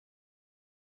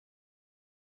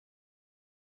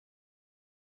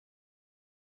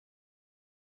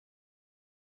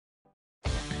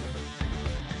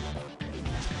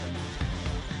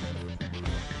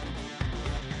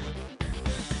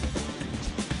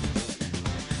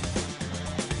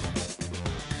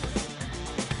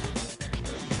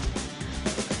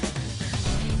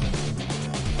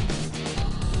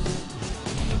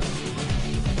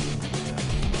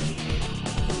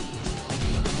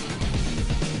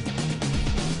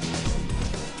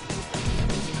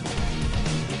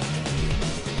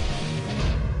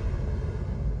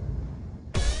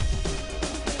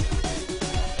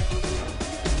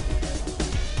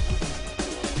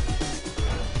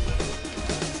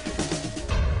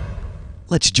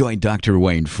Let's join Dr.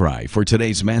 Wayne Fry for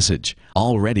today's message,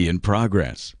 already in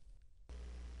progress.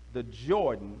 The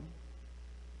Jordan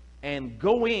and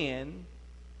go in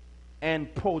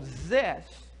and possess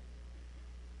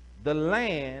the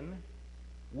land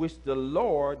which the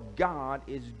Lord God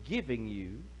is giving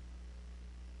you,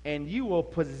 and you will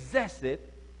possess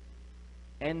it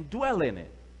and dwell in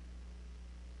it.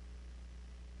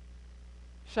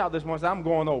 Shout this morning, say, I'm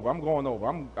going over, I'm going over,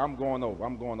 I'm going over,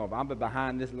 I'm going over. I've been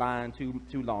behind this line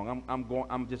too long.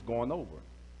 I'm just going over.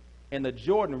 And the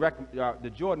Jordan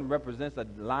represents a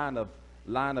line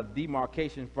of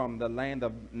demarcation from the land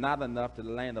of not enough to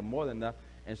the land of more than enough.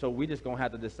 And so we just gonna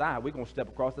have to decide we're gonna step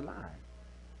across the line.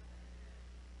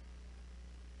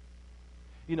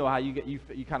 You know how you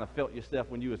kind of felt yourself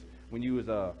when you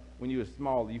was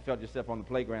small. You felt yourself on the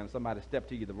playground. Somebody stepped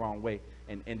to you the wrong way,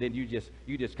 and then you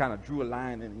just kind of drew a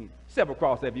line and step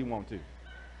across if you want to.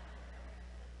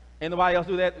 Ain't nobody else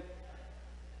do that?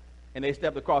 And they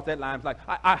stepped across that line. It's like,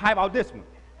 how about this one?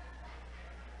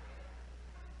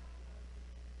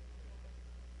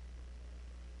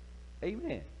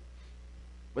 Amen.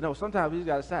 But no, sometimes we just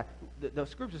got to decide. The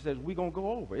scripture says we're going to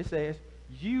go over. It says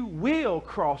you will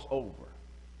cross over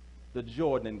the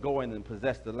Jordan and go in and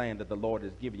possess the land that the Lord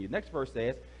has given you. Next verse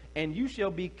says, and you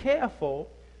shall be careful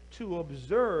to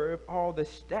observe all the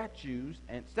statutes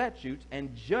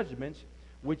and judgments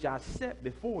which I set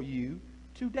before you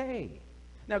today.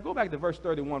 Now go back to verse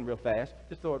 31 real fast.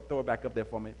 Just throw it back up there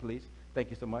for me, please. Thank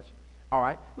you so much. All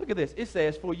right, look at this. It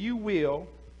says, for you will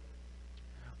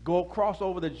go cross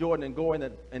over the Jordan and go in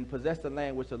and possess the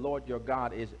land which the Lord your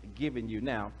God is giving you.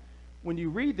 Now, when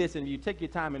you read this and you take your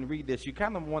time and read this, you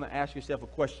kind of want to ask yourself a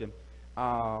question.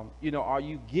 Are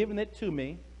you giving it to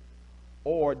me,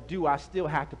 or do I still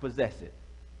have to possess it?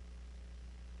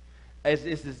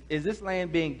 Is this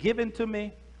land being given to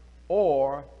me,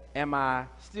 or am I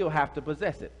still have to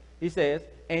possess it? He says,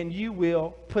 and you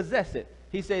will possess it.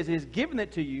 He says he's giving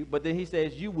it to you, but then he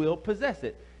says you will possess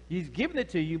it. He's giving it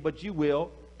to you, but you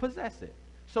will possess it.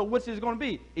 So what's this going to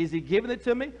be? Is he giving it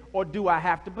to me, or do I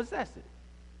have to possess it?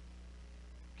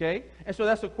 Okay? And so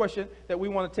that's a question that we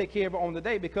want to take care of on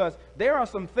today, because there are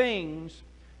some things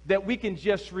that we can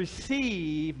just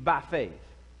receive by faith.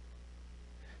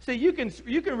 See, you can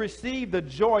receive the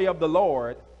joy of the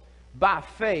Lord by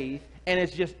faith, and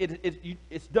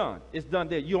it's done. It's done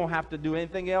there. You don't have to do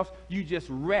anything else. You just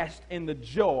rest in the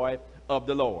joy of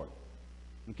the Lord.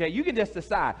 Okay? You can just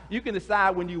decide. You can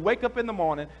decide when you wake up in the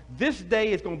morning, this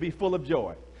day is going to be full of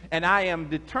joy. And I am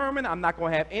determined I'm not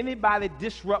going to have anybody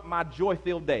disrupt my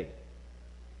joy-filled day.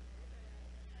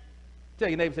 Tell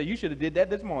your neighbor, say, you should have did that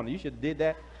this morning. You should have did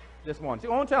that this morning. See,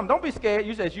 don't tell them, don't be scared.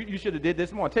 You said you should have did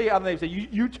this morning. Tell your other neighbor, say,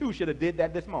 you too should have did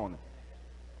that this morning.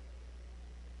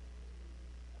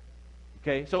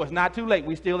 Okay, so it's not too late.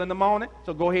 We're still in the morning,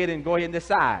 so go ahead and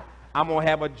decide. I'm going to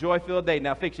have a joy-filled day.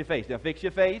 Now fix your face. Now fix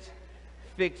your face.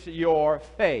 Fix your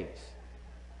face.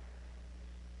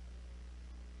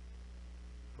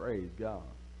 Praise God.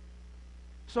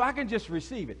 So I can just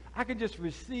receive it. I can just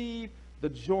receive the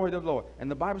joy of the Lord. And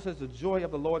the Bible says the joy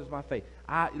of the Lord is my faith.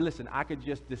 I could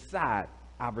just decide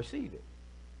I've received it.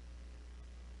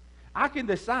 I can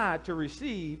decide to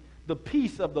receive the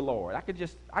peace of the Lord. I could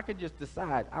just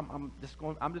decide I'm just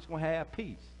going to have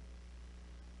peace.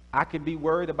 I could be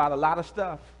worried about a lot of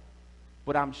stuff,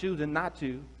 but I'm choosing not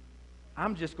to.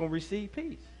 I'm just going to receive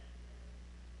peace.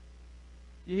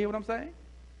 You hear what I'm saying?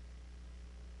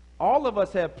 All of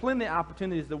us have plenty of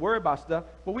opportunities to worry about stuff,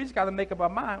 but we just got to make up our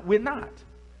mind we're not.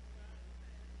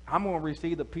 I'm going to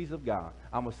receive the peace of God.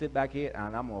 I'm going to sit back here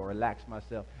and I'm going to relax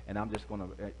myself, and I'm just going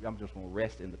to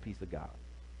rest in the peace of God.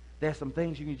 There's some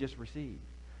things you can just receive,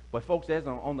 but folks,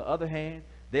 on the other hand,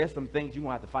 there's some things you're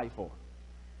going to have to fight for.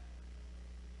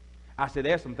 I said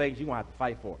there's some things you're going to have to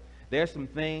fight for. There's some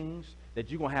things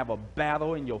that you're going to have a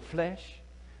battle in your flesh.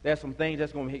 There's some things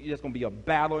that's going to be a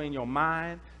battle in your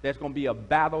mind. There's going to be a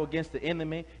battle against the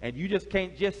enemy, and you just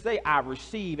can't just say I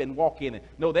receive and walk in it.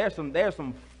 No, there's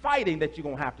some fighting that you're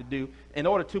going to have to do in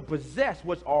order to possess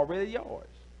what's already yours.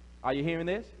 Are you hearing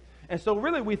this? And so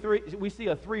really we see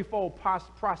a threefold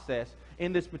process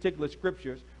in this particular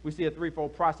scriptures. We see a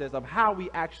threefold process of how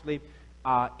we actually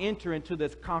enter into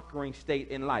this conquering state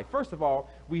in life. First of all,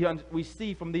 we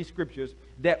see from these scriptures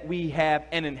that we have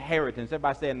an inheritance.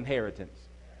 Everybody say an inheritance.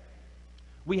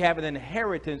 We have an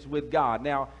inheritance with God.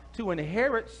 Now, to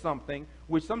inherit something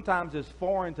which sometimes is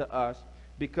foreign to us,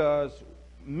 because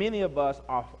many of us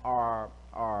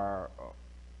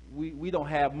we don't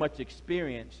have much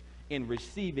experience in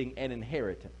receiving an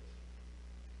inheritance.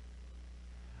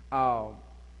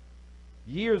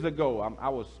 Years ago, I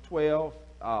was 12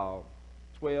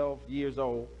 years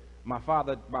old. My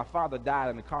father died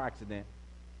in a car accident,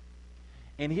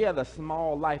 and he had a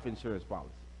small life insurance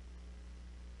policy,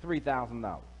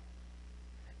 $3,000,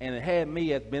 and it had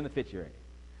me as beneficiary.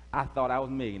 I thought I was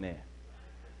a millionaire.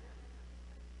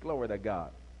 Glory to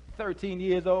God. 13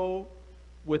 years old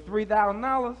with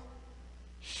 $3,000.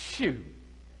 Shoot.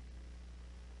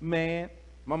 Man,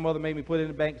 my mother made me put it in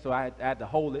the bank, so I had to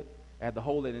hold it. I had to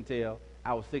hold it until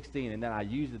I was 16, and then I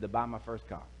used it to buy my first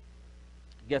car.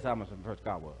 Guess how much my first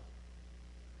car was?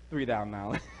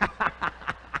 $3,000.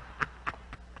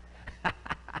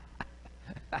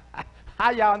 How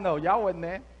y'all know? Y'all wasn't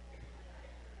there.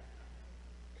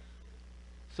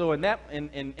 So in that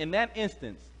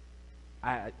instance,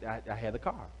 I had a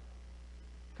car.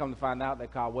 Come to find out,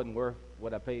 that car wasn't worth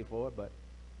what I paid for it, but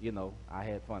you know, I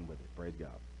had fun with it. Praise God.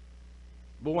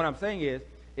 But what I'm saying is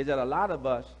that a lot of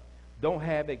us don't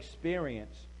have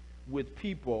experience with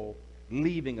people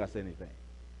leaving us anything.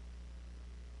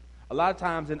 A lot of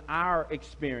times in our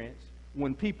experience,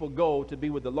 when people go to be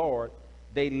with the Lord,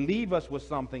 they leave us with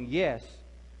something, yes,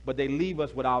 but they leave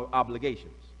us with our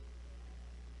obligations.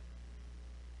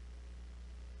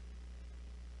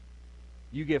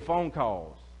 You get phone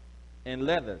calls and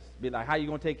letters, be like, how you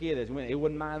going to take care of this? When it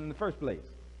wasn't mine in the first place.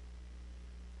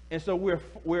 And so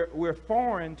we're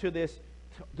foreign to this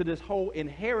whole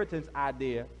inheritance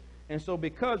idea. And so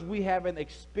because we haven't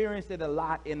experienced it a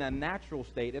lot in a natural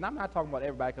state, and I'm not talking about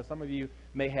everybody, because some of you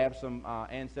may have some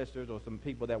ancestors or some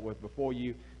people that were before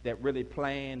you that really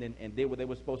planned and did what they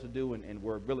were supposed to do and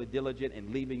were really diligent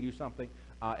in leaving you something,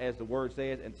 as the word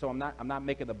says. And so I'm not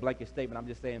making a blanket statement. I'm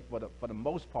just saying for the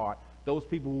most part, those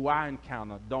people who I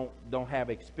encounter don't have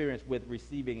experience with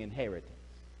receiving inheritance.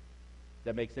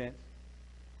 That make sense?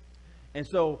 And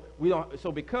so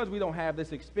because we don't have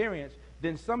this experience,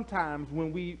 then sometimes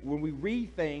when we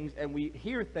read things and we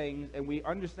hear things and we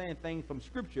understand things from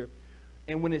Scripture,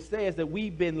 and when it says that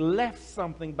we've been left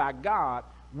something by God,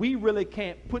 we really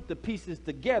can't put the pieces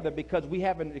together because we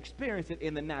haven't experienced it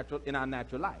in our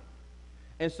natural life.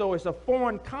 And so it's a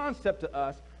foreign concept to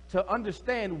us to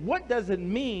understand, what does it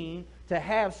mean to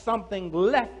have something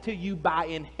left to you by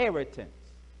inheritance?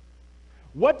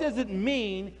 What does it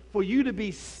mean for you to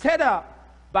be set up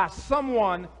by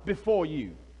someone before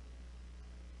you?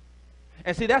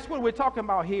 And see, that's what we're talking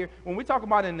about here. When we talk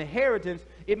about an inheritance,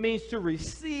 it means to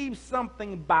receive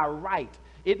something by right.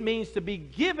 It means to be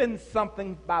given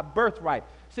something by birthright.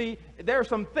 See, there are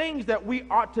some things that we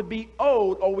ought to be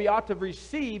owed or we ought to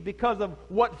receive because of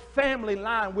what family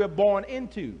line we're born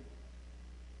into.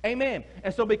 Amen.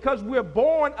 And so because we're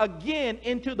born again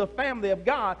into the family of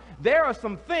God, there are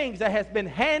some things that has been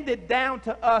handed down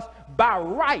to us by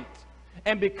right.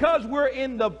 And because we're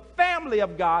in the family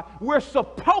of God, we're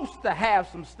supposed to have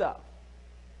some stuff.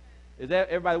 Is that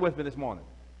everybody with me this morning?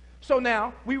 So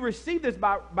now we receive this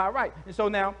by right. And so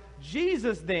now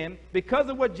Jesus then, because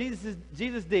of what Jesus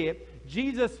did,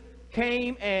 Jesus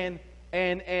came and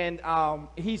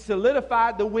he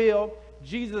solidified the will.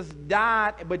 Jesus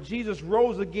died, but Jesus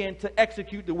rose again to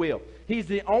execute the will. He's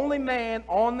the only man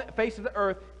on the face of the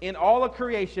earth in all of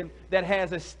creation that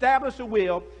has established a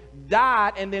will,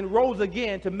 died, and then rose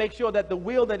again to make sure that the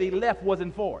will that he left was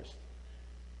enforced.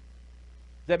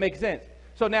 Does that make sense?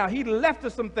 So now he left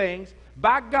us some things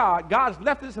by God. God's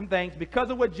left us some things because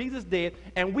of what Jesus did,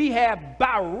 and we have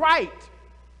by right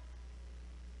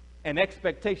an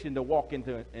expectation to walk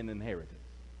into an inheritance.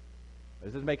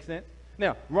 Does this make sense?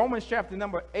 Now, Romans chapter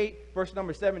number 8, verse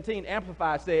number 17,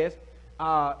 Amplified says,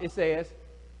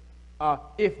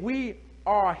 if we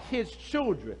are his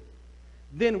children,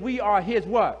 then we are his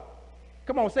what?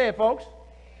 Come on, say it, folks.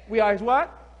 We are his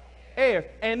what? Heirs.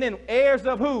 And then heirs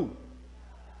of who?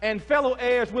 And fellow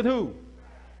heirs with who?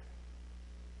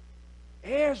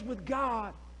 Heirs with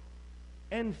God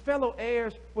and fellow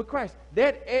heirs with Christ.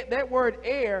 That word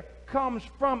heir comes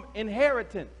from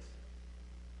inheritance,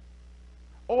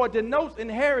 or denotes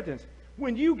inheritance.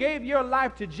 When you gave your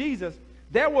life to Jesus,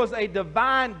 there was a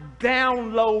divine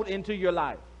download into your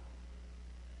life.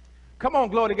 Come on,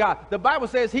 glory to God. The Bible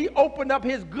says he opened up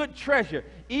his good treasure,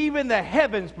 even the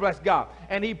heavens, bless God.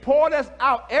 And he poured us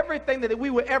out everything that we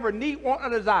would ever need, want, or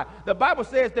desire. The Bible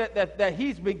says that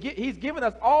he's given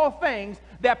us all things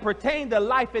that pertain to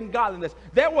life and godliness.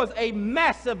 There was a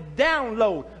massive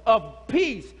download of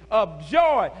peace, of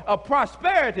joy, of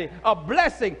prosperity, of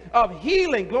blessing, of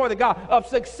healing, glory to God, of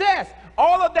success.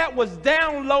 All of that was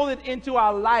downloaded into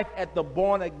our life at the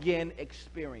born-again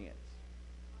experience.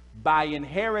 By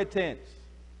inheritance.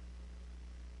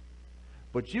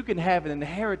 But you can have an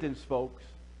inheritance, folks,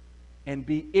 and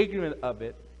be ignorant of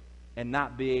it and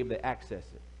not be able to access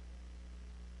it.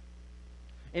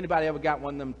 Anybody ever got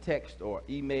one of them texts or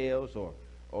emails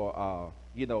or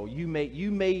you may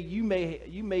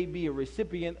be a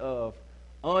recipient of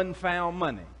unfound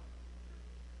money.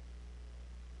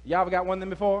 Y'all ever got one of them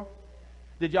before?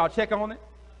 Did y'all check on it?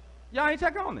 Y'all ain't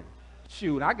check on it.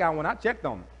 Shoot, I got one. I checked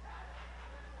on it.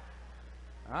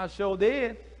 I sure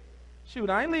did. Shoot,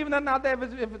 I ain't leaving nothing out there.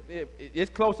 If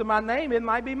it's close to my name, it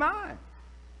might be mine.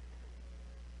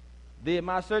 Did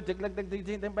my search,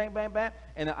 bang, bang, bang,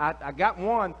 and I got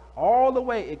one all the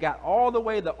way. It got all the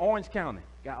way to Orange County.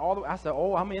 I said,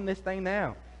 oh, I'm in this thing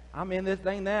now.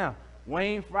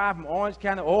 Wayne Fry from Orange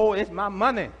County. Oh, it's my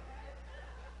money.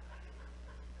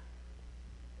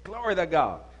 Glory to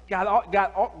God. Got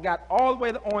all the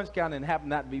way to Orange County and happened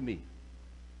not to be me.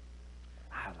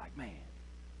 I was like, man,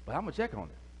 but I'm going to check on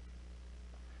it.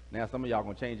 Now some of y'all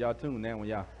going to change y'all tune now when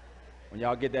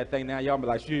y'all get that thing now. Y'all be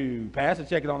like, shoot, Pastor,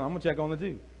 check it on. I'm going to check on it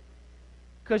too.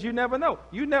 Because you never know.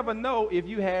 You never know if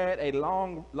you had a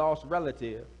long-lost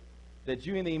relative that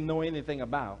you didn't even know anything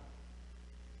about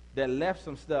that left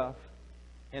some stuff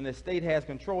and the state has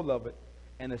control of it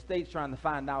and the state's trying to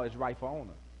find out its rightful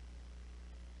owner.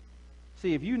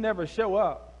 See, if you never show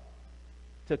up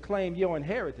to claim your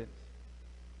inheritance,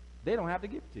 they don't have to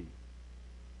give it to you.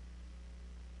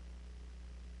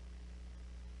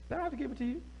 They don't have to give it to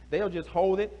you. They'll just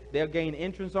hold it. They'll gain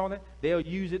entrance on it. They'll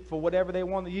use it for whatever they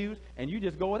want to use, and you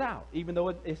just go without, even though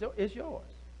it's yours.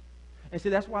 And see,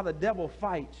 that's why the devil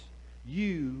fights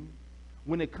you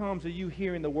when it comes to you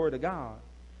hearing the word of God.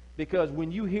 Because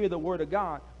when you hear the word of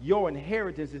God, your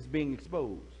inheritance is being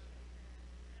exposed.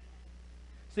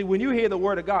 See, when you hear the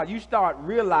word of God, you start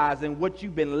realizing what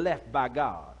you've been left by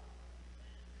God.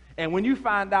 And when you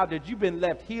find out that you've been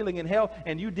left healing and health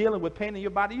and you dealing with pain in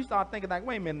your body, you start thinking like,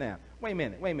 wait a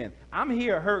minute. I'm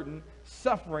here hurting,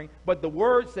 suffering, but the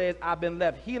word says I've been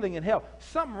left healing and health.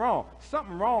 Something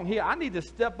wrong here. I need to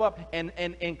step up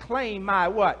and claim my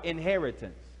what?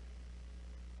 Inheritance.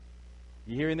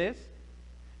 You hearing this?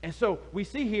 And so we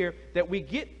see here that we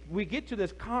get to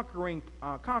this conquering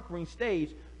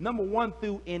stage, number one,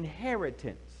 through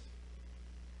inheritance.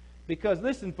 Because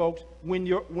listen, folks, when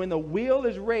the will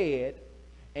is read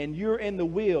and you're in the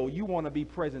will, you want to be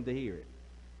present to hear it.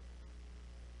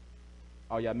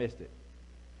 Oh, y'all missed it.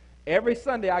 Every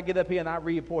Sunday I get up here and I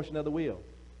read a portion of the will.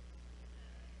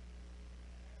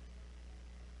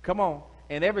 Come on.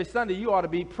 And every Sunday you ought to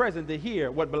be present to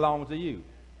hear what belongs to you.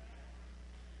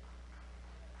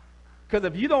 Because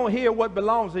if you don't hear what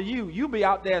belongs to you, you'll be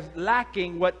out there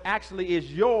lacking what actually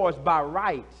is yours by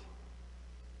right.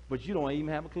 But you don't even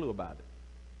have a clue about it.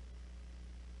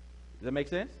 Does that make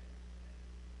sense?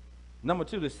 Number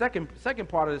two, the second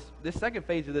part of this second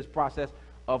phase of this process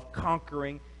of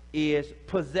conquering is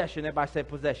possession. Everybody say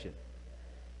possession.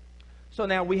 So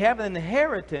now we have an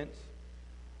inheritance,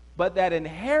 but that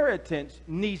inheritance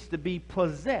needs to be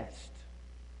possessed.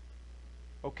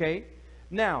 Okay?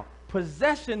 Now,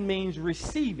 possession means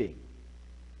receiving.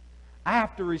 I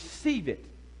have to receive it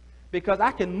because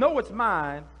I can know it's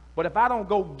mine, but if I don't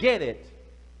go get it,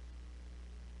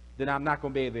 then I'm not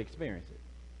going to be able to experience it.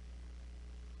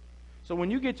 So when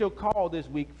you get your call this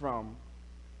week from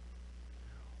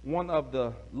one of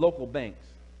the local banks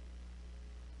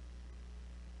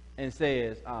and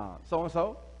says,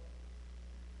 so-and-so,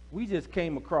 we just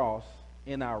came across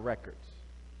in our records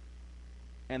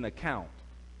an account.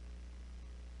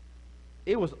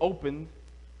 It was opened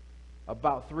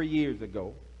about 3 years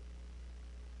ago,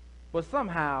 but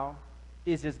somehow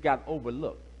it just got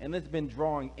overlooked, and it's been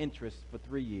drawing interest for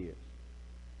 3 years.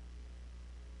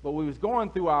 But we was going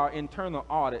through our internal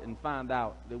audit and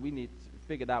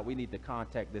figured out we need to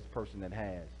contact this person that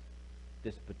has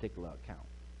this particular account.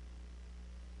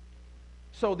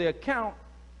 So the account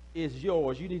is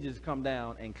yours. You need to just come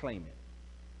down and claim it.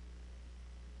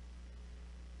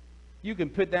 You can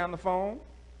put down the phone.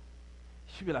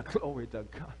 She'd be like, glory to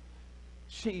God.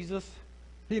 Jesus,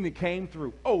 he came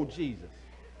through. Oh, Jesus.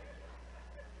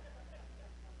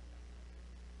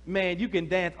 Man, you can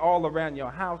dance all around your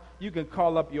house. You can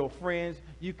call up your friends.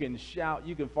 You can shout.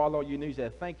 You can fall on your knees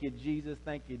and say, thank you, Jesus,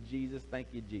 thank you, Jesus, thank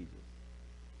you, Jesus.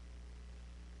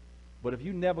 But if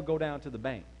you never go down to the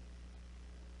bank,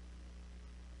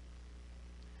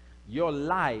 your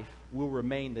life will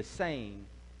remain the same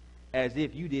as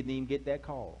if you didn't even get that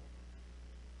call.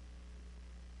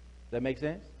 That make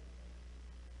sense?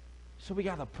 So we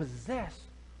got to possess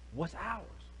what's ours.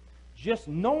 Just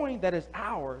knowing that it's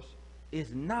ours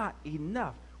is not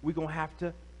enough. We're going to have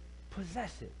to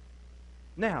possess it.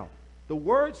 Now, the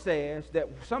word says that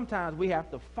sometimes we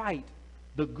have to fight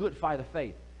the good fight of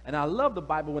faith. And I love the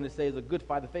Bible when it says a good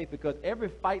fight of faith, because every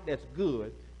fight that's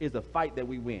good is a fight that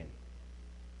we win.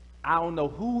 I don't know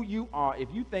who you are. If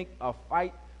you think a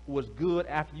fight was good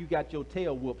after you got your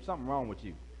tail whooped, something wrong with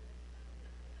you.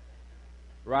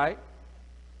 Right?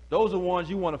 Those are ones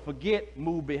you want to forget,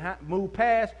 move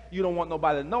past. You don't want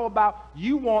nobody to know about.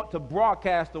 You want to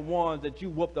broadcast the ones that you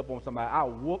whooped up on somebody. I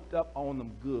whooped up on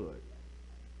them good.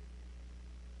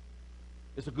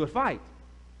 It's a good fight.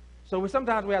 So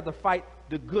sometimes we have to fight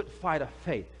the good fight of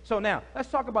faith. So now, let's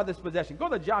talk about this possession. Go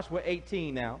to Joshua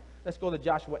 18 now. Let's go to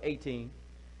Joshua 18.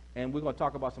 And we're going to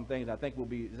talk about some things I think will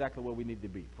be exactly where we need to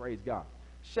be. Praise God.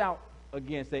 Shout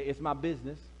again, say, it's my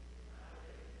business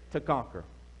to conquer.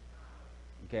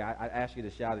 Okay, I asked you to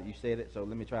shout it. You said it, so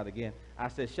let me try it again. I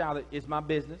said, shout it, it's my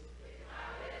business,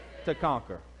 to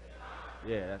conquer.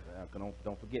 Yeah,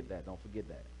 don't forget that. Don't forget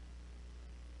that.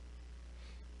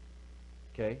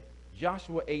 Okay,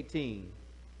 Joshua 18.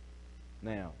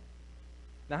 Now,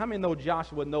 how many know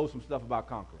Joshua knows some stuff about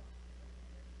conquering?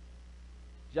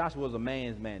 Joshua was a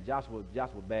man's man. Joshua was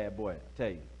a bad boy, I tell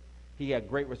you. He had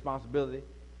great responsibility.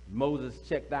 Moses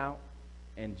checked out,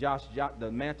 and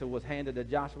the mantle was handed to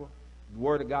Joshua. The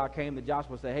word of God came to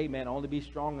Joshua and said, hey, man, only be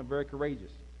strong and very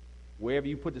courageous. Wherever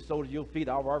you put the soles of your feet,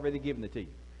 I've already given it to you.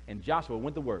 And Joshua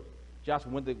went to work. Joshua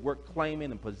went to work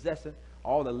claiming and possessing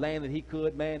all the land that he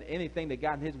could, man. Anything that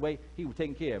got in his way, he was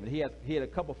taking care of it. He had a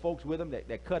couple folks with him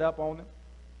that cut up on him,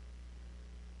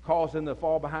 caused him to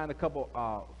fall behind a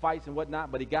couple fights and whatnot,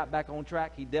 but he got back on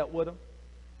track. He dealt with them.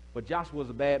 But Joshua was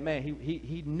a bad man.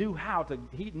 He knew how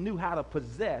to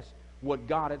possess what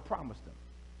God had promised him.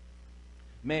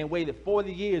 Man waited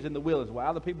 40 years in the wilderness while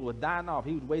other people were dying off.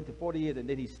 He was waiting for 40 years, and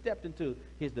then he stepped into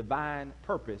his divine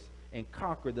purpose and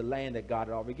conquered the land that God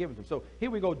had already given to him. So here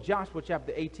we go, Joshua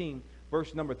chapter 18,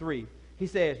 verse number 3. He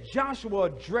says, Joshua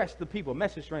addressed the people,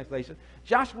 Message translation.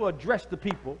 Joshua addressed the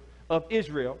people of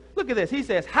Israel. Look at this. He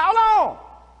says, how long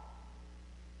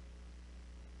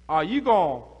are you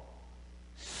going to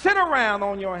sit around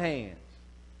on your hands,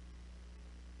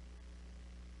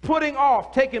 putting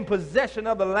off, taking possession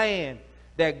of the land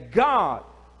that God,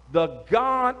 the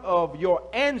God of your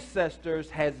ancestors,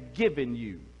 has given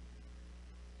you?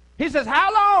 He says,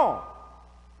 how long?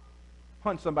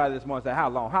 Punch somebody this morning and say, how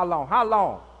long? How long? How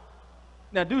long?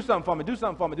 Now do something for me. Do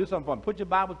something for me. Do something for me. Put your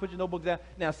Bibles, put your notebooks down.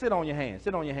 Now sit on your hands.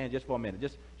 Sit on your hands just for a minute.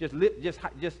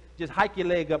 Just hike your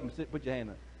leg up and put your hand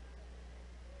up.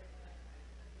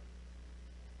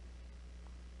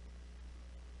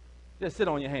 Just sit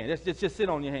on your hand. Just sit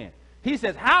on your hand. He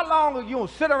says, how long are you going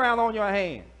to sit around on your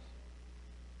hands,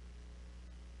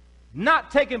 not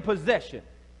taking possession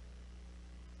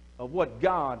of what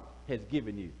God has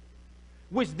given you?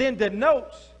 Which then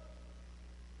denotes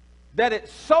that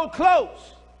it's so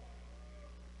close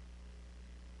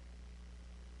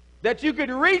that you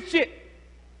could reach it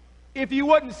if you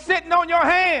wasn't sitting on your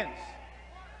hands.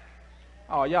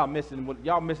 Oh, y'all missing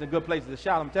good places to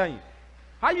shout, I'm telling you.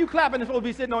 How you clapping and supposed to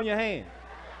be sitting on your hands?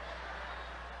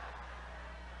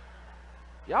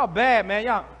 Y'all bad, man.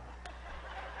 Y'all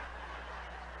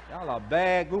a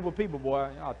bad group of people, boy.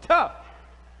 Y'all tough.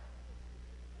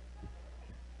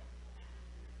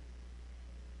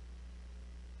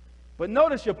 But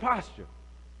notice your posture.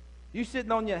 You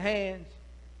sitting on your hands,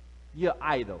 you're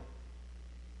idle.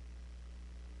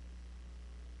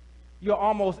 You're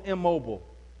almost immobile.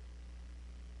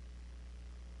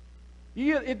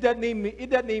 It doesn't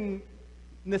even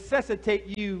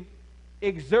necessitate you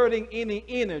exerting any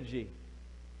energy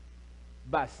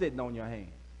by sitting on your hands.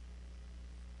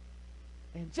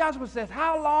 And Joshua says,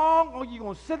 how long are you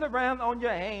going to sit around on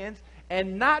your hands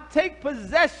and not take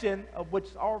possession of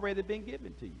what's already been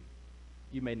given to you?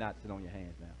 You may not sit on your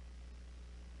hands now.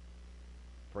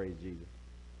 Praise Jesus.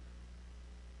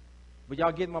 But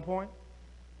y'all getting my point?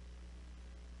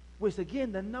 Which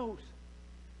again denotes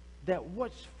that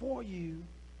what's for you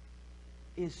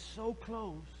is so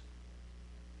close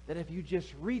that if you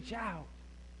just reach out,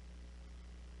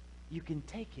 you can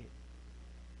take it.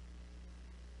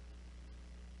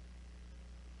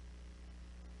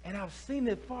 And I've seen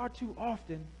it far too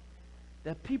often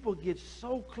that people get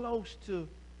so close to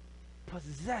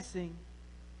possessing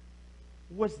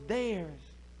what's theirs,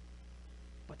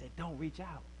 but they don't reach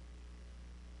out.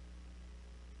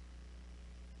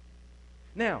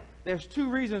 Now, there's two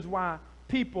reasons why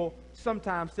people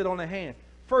sometimes sit on their hands.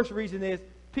 First reason is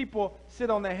people sit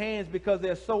on their hands because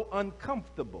they're so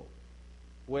uncomfortable.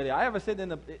 Well, I ever sat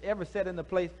in a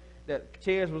place that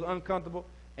chairs was uncomfortable,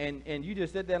 and you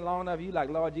just sit there long enough, you like,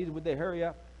 Lord Jesus, would they hurry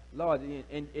up? Lord,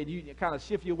 and you kind of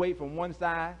shift your weight from one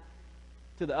side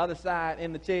to the other side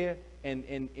in the chair,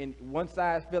 and one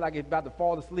side feel like it's about to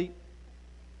fall asleep.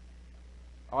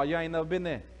 Oh, you ain't never been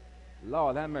there?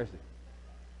 Lord, have mercy.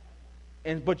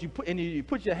 But you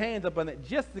put your hands up on it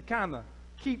just to kind of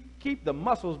keep the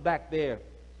muscles back there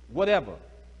whatever.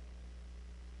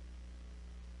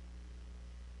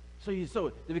 So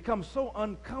they become so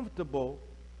uncomfortable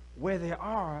where they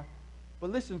are. But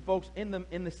listen, folks, in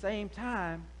the same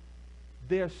time,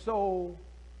 they're so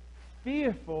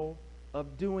fearful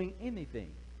of doing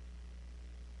anything.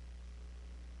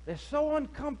 They're so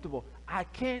uncomfortable. I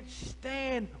can't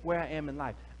stand where I am in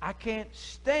life. I can't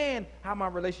stand how my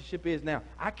relationship is now.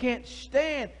 I can't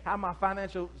stand how my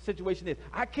financial situation is.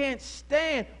 I can't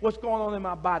stand what's going on in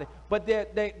my body. But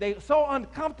they're so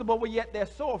uncomfortable, but yet they're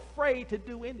so afraid to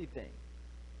do anything.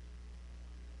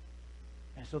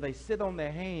 And so they sit on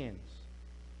their hands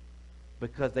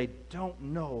because they don't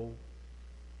know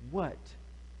what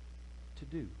to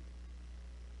do.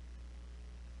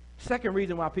 Second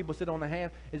reason why people sit on their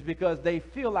hands is because they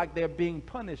feel like they're being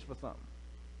punished for something.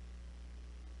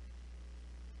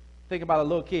 Think about a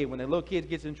little kid. When a little kid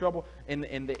gets in trouble and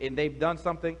they've done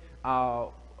something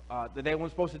that they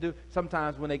weren't supposed to do,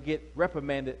 sometimes when they get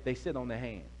reprimanded, they sit on their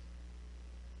hands.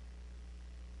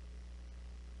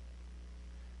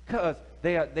 Because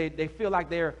they feel like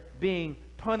they're being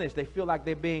punished. They feel like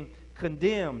they're being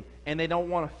condemned, and they don't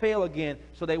want to fail again.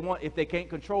 So if they can't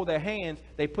control their hands,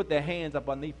 they put their hands up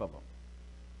underneath of them.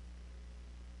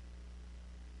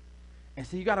 And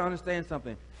so you got to understand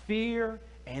something. Fear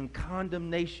and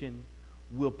condemnation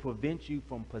will prevent you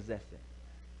from possessing.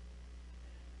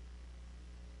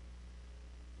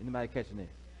 Anybody catching this?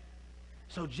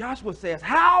 So Joshua says,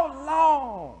 how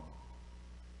long?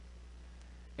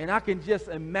 And I can just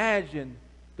imagine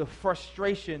the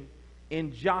frustration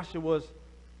in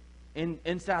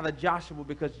inside of Joshua,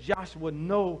 because Joshua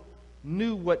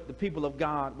knew what the people of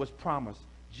God was promised.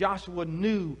 Joshua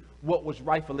knew what was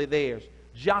rightfully theirs.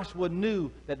 Joshua knew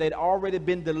that they'd already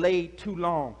been delayed too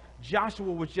long.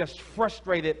 Joshua was just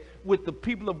frustrated with the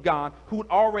people of God who'd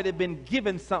already been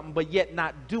given something but yet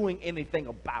not doing anything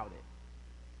about it.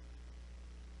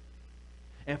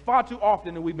 And far too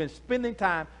often we've been spending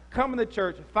time coming to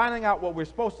church, finding out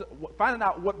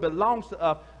what belongs to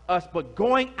us, but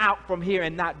going out from here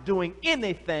and not doing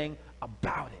anything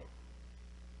about it.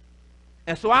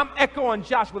 And so I'm echoing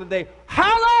Joshua today.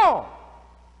 How long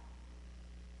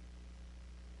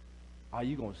are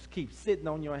you going to keep sitting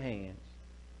on your hands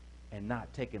and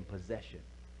not taking possession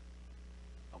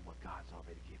of what God's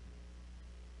already given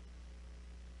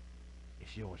you?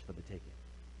 It's yours for the taking.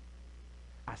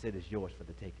 I said it's yours for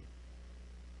the taking.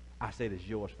 I said it's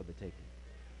yours for the taking.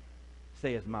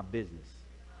 Say it's my business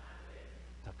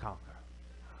to conquer.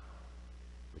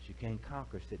 But you can't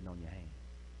conquer sitting on your hands.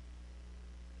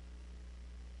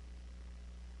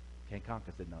 Can't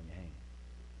conquer sitting on your hands.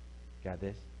 Got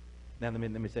this? Now let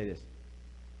me say this.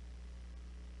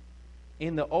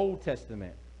 In the Old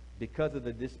Testament, because of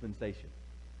the dispensation,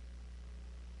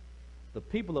 the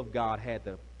people of God had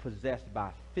to possess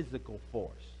by physical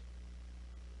force.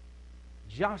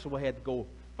 Joshua had to go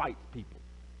fight people.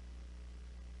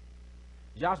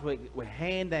 Joshua with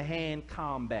hand-to-hand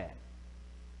combat,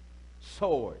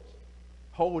 swords,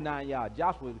 whole 9 yards.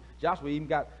 Joshua even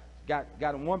got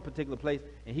in one particular place,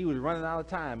 and he was running out of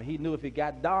time. And he knew if it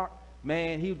got dark,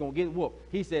 man, he was going to get whooped.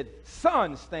 He said,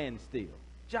 "Sun, stand still."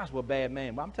 Joshua, a bad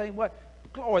man. But I'm telling you what,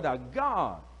 glory to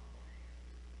God.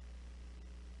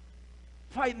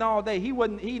 Fighting all day. He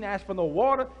didn't ask for no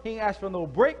water. He didn't ask for no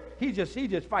break. He just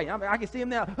fighting. I can see him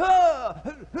now.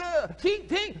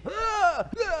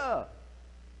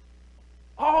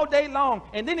 All day long.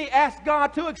 And then he asked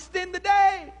God to extend the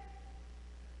day.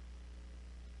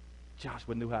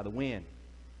 Joshua knew how to win.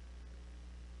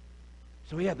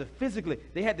 So he had to physically,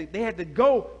 they had to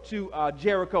go to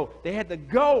Jericho. They had to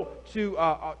go to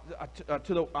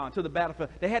the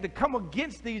battlefield. They had to come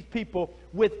against these people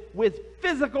with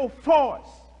physical force.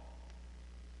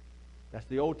 That's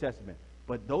the Old Testament.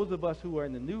 But those of us who are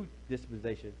in the new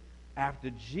dispensation, after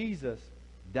Jesus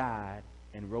died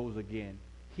and rose again,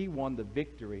 he won the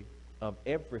victory of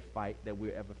every fight that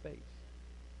we'll ever face.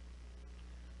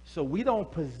 So we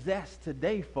don't possess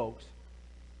today, folks,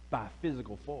 by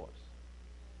physical force.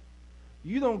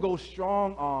 You don't go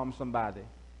strong arm somebody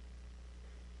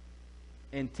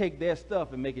and take their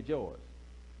stuff and make it yours.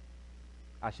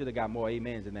 I should have got more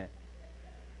amens than that.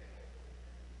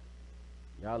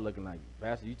 Y'all looking like,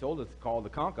 Pastor, you told us to call the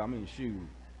conquer. I mean, shoot,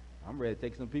 I'm ready to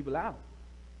take some people out.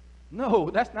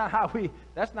 No, that's not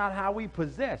how we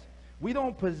possess. We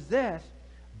don't possess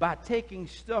by taking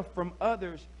stuff from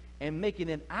others and making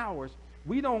it ours.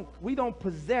 We don't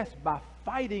possess by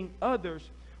fighting others.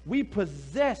 We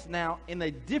possess now in a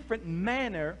different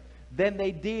manner than they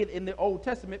did in the Old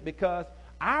Testament, because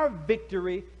our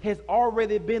victory has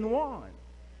already been won.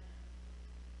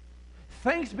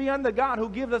 Thanks be unto God who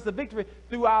gives us the victory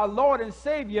through our Lord and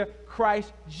Savior,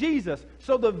 Christ Jesus.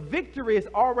 So the victory is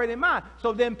already mine.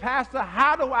 So then, Pastor,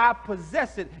 how do I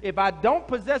possess it? If I don't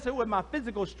possess it with my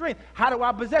physical strength, how do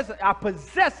I possess it? I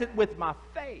possess it with my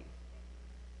faith.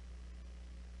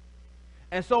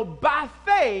 And so by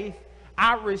faith,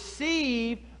 I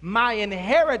receive my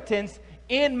inheritance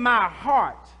in my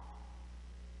heart.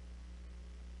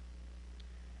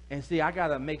 And see, I got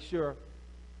to make sure,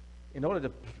 in order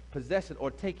to possess it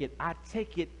or take it, I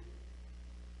take it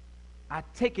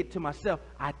to myself.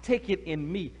 I take it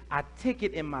in me. I take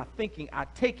it in my thinking. I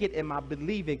take it in my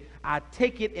believing. I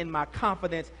take it in my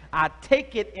confidence. I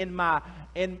take it in my,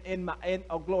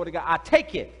 oh, glory to God. I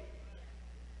take it.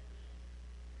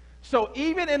 So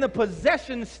even in the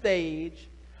possession stage,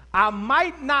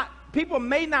 people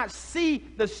may not see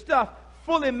the stuff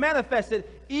fully manifested,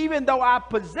 even though I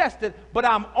possessed it, but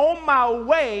I'm on my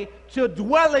way to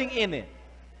dwelling in it.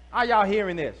 Are y'all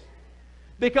hearing this?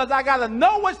 Because I got to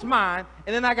know what's mine,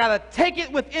 and then I got to take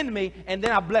it within me, and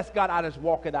then I bless God, I just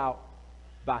walk it out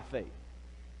by faith.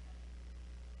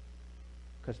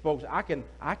 Because folks, I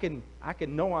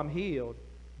can know I'm healed,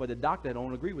 but the doctor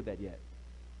don't agree with that yet.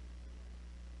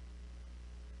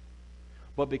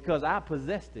 But because I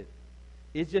possessed it,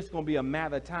 it's just going to be a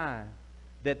matter of time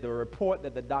that the report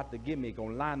that the doctor give me is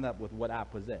going to line up with what I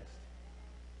possessed.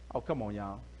 Oh, come on,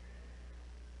 y'all.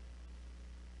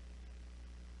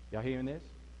 Y'all hearing this?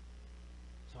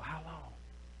 So how long?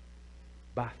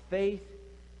 By faith,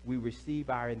 we receive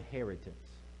our inheritance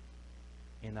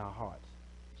in our hearts.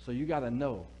 So you got to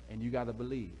know and you got to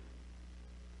believe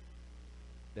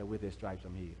that with his stripes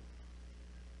I'm healed.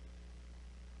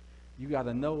 You got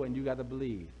to know and you got to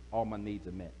believe all my needs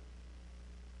are met.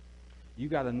 You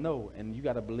got to know and you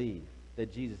got to believe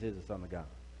that Jesus is the Son of God.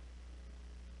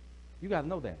 You got to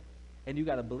know that. And you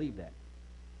got to believe that.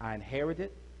 I inherit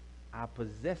it. I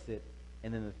possess it.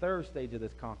 And then the third stage of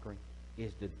this conquering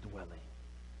is the dwelling.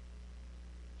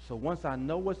 So once I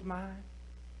know what's mine,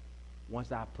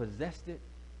 once I possessed it,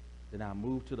 then I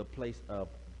move to the place of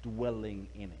dwelling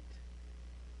in it.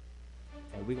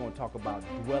 And we're going to talk about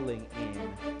dwelling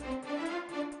in